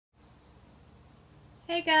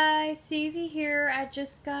Hey guys, Cece here. I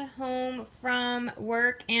just got home from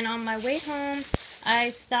work and on my way home I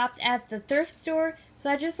stopped at the thrift store. So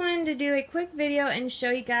I just wanted to do a quick video and show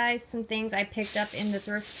you guys some things I picked up in the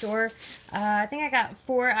thrift store. I think I got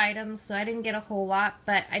 4 items, so I didn't get a whole lot,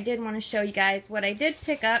 but I did want to show you guys what I did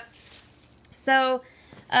pick up. So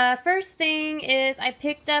first thing is I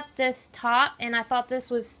picked up this top and I thought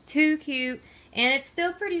this was too cute, and it's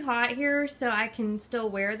still pretty hot here so I can still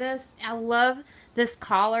wear this. I love this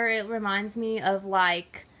collar. It reminds me of,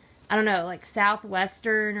 like, I don't know, like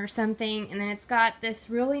Southwestern or something. And then it's got this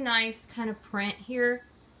really nice kind of print here,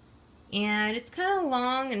 and it's kind of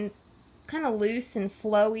long and kind of loose and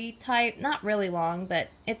flowy type. Not really long, but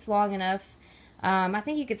it's long enough. I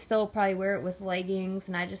think you could still probably wear it with leggings,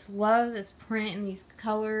 and I just love this print and these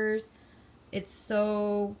colors. It's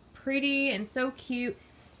so pretty and so cute.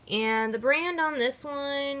 And the brand on this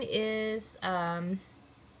one is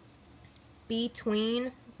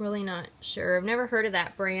Between. Really not sure. I've never heard of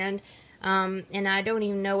that brand, and I don't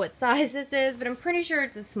even know what size this is, but I'm pretty sure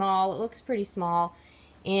it's a small. It looks pretty small,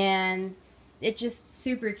 and it's just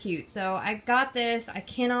super cute. So I got this. I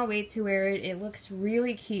cannot wait to wear it. It looks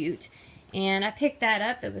really cute, and I picked that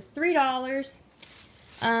up. It was $3.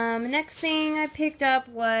 Next thing I picked up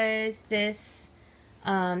was this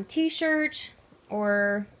t-shirt,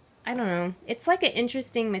 or I don't know. It's like an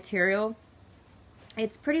interesting material.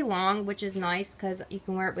 It's pretty long, which is nice because you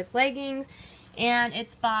can wear it with leggings. And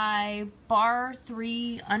it's by Bar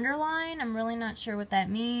 3 Underline. I'm really not sure what that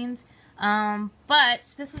means.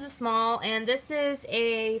 But this is a small, and this is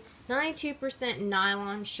a 92%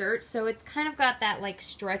 nylon shirt. So it's kind of got that like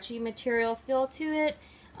stretchy material feel to it.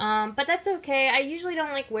 But that's okay. I usually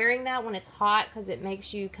don't like wearing that when it's hot because it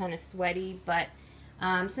makes you kind of sweaty. But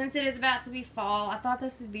since it is about to be fall, I thought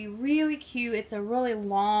this would be really cute. It's a really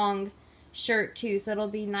long shirt too, so it'll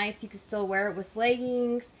be nice. You can still wear it with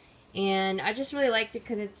leggings, and I just really liked it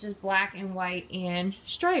because it's just black and white and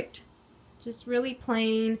striped, just really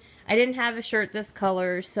plain. I didn't have a shirt this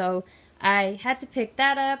color, so I had to pick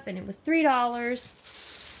that up, and it was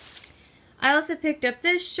 $3. I also picked up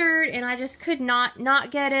this shirt, and I just could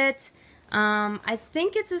not get it. I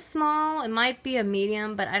think it's a small. It might be a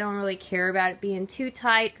medium, but I don't really care about it being too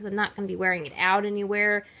tight because I'm not going to be wearing it out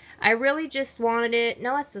anywhere. I really just wanted it.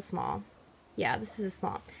 No, it's a small. Yeah, this is a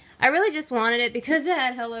small. I really just wanted it because it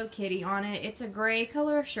had Hello Kitty on it. It's a gray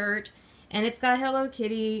color shirt, and it's got Hello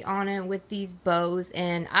Kitty on it with these bows,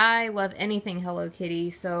 and I love anything Hello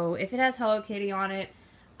Kitty, so if it has Hello Kitty on it,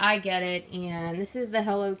 I get it. And this is the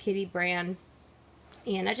Hello Kitty brand,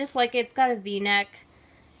 and I just like it. It's got a V-neck.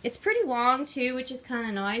 It's pretty long too, which is kind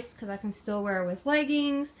of nice because I can still wear it with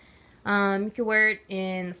leggings. You can wear it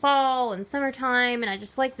in the fall and summertime, and I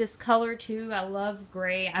just like this color too. I love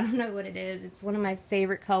gray. I don't know what it is. It's one of my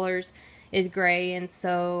favorite colors is gray, and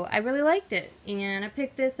so I really liked it. And I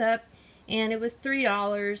picked this up, and it was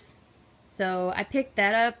 $3. So I picked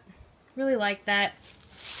that up. Really like that.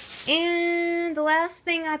 And the last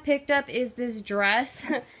thing I picked up is this dress.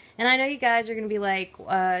 And I know you guys are going to be like,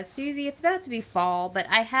 Susie, it's about to be fall, but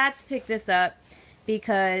I had to pick this up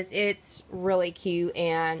because it's really cute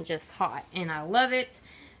and just hot, and I love it.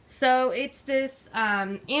 So it's this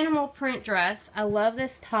animal print dress. I love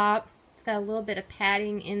this top. It's got a little bit of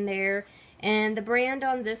padding in there, and the brand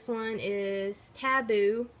on this one is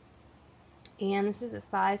Taboo, and this is a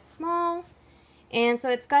size small. And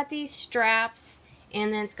so it's got these straps,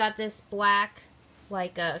 and then it's got this black,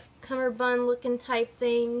 like a cummerbund looking type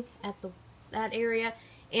thing at that area.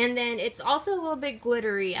 And then it's also a little bit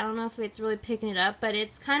glittery. I don't know if it's really picking it up, but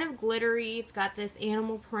it's kind of glittery. It's got this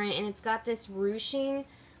animal print, and it's got this ruching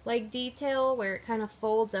like detail where it kind of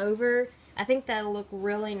folds over. I think that'll look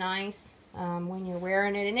really nice when you're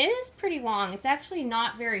wearing it. And it is pretty long. It's actually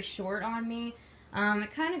not very short on me.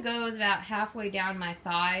 It kind of goes about halfway down my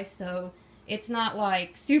thigh, so it's not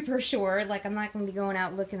like super short. Like, I'm not going to be going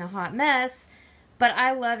out looking a hot mess. But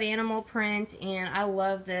I love animal print, and I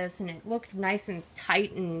love this, and it looked nice and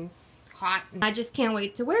tight and hot. And I just can't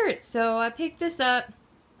wait to wear it. So I picked this up.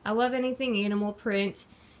 I love anything animal print,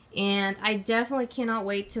 and I definitely cannot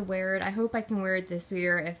wait to wear it. I hope I can wear it this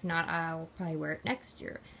year. If not, I'll probably wear it next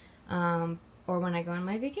year, or when I go on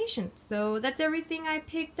my vacation. So that's everything I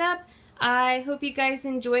picked up. I hope you guys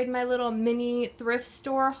enjoyed my little mini thrift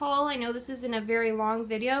store haul. I know this isn't a very long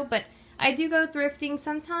video, but I do go thrifting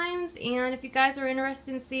sometimes, and if you guys are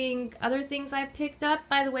interested in seeing other things I picked up,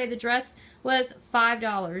 by the way, the dress was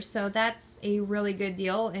 $5, so that's a really good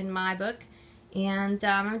deal in my book. And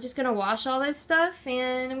I'm just going to wash all this stuff,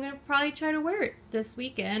 and I'm going to probably try to wear it this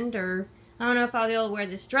weekend, or I don't know if I'll be able to wear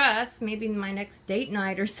this dress, maybe my next date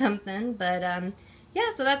night or something, but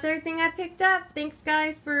yeah, so that's everything I picked up. Thanks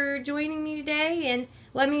guys for joining me today, and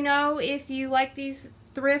let me know if you like these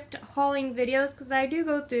thrift hauling videos, because I do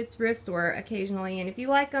go through a thrift store occasionally, and if you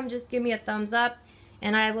like them, just give me a thumbs up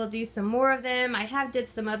and I will do some more of them. I have did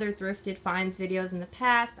some other thrifted finds videos in the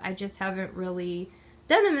past. I just haven't really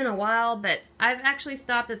done them in a while, but I've actually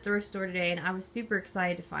stopped at the thrift store today and I was super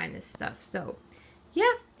excited to find this stuff. So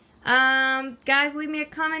yeah, guys, leave me a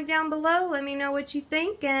comment down below. Let me know what you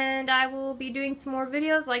think, and I will be doing some more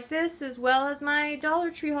videos like this as well as my Dollar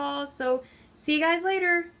Tree hauls. So see you guys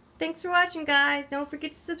later. Thanks for watching, guys. Don't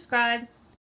forget to subscribe.